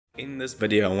In this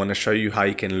video, I want to show you how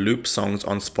you can loop songs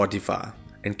on Spotify.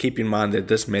 And keep in mind that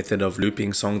this method of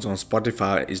looping songs on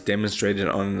Spotify is demonstrated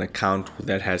on an account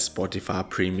that has Spotify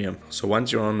Premium. So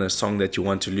once you're on the song that you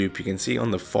want to loop, you can see on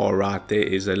the far right there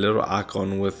is a little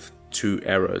icon with two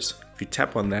arrows. If you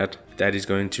tap on that, that is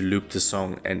going to loop the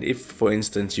song. And if, for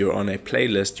instance, you're on a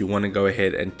playlist, you want to go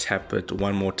ahead and tap it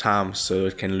one more time so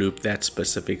it can loop that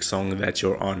specific song that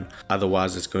you're on.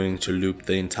 Otherwise, it's going to loop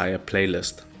the entire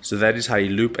playlist. So that is how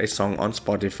you loop a song on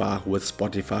Spotify with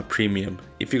Spotify Premium.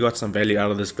 If you got some value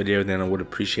out of this video, then I would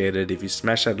appreciate it if you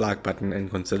smash that like button and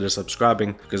consider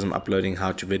subscribing, because I'm uploading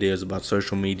how-to videos about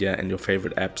social media and your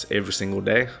favorite apps every single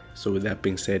day. So with that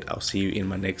being said, I'll see you in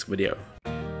my next video.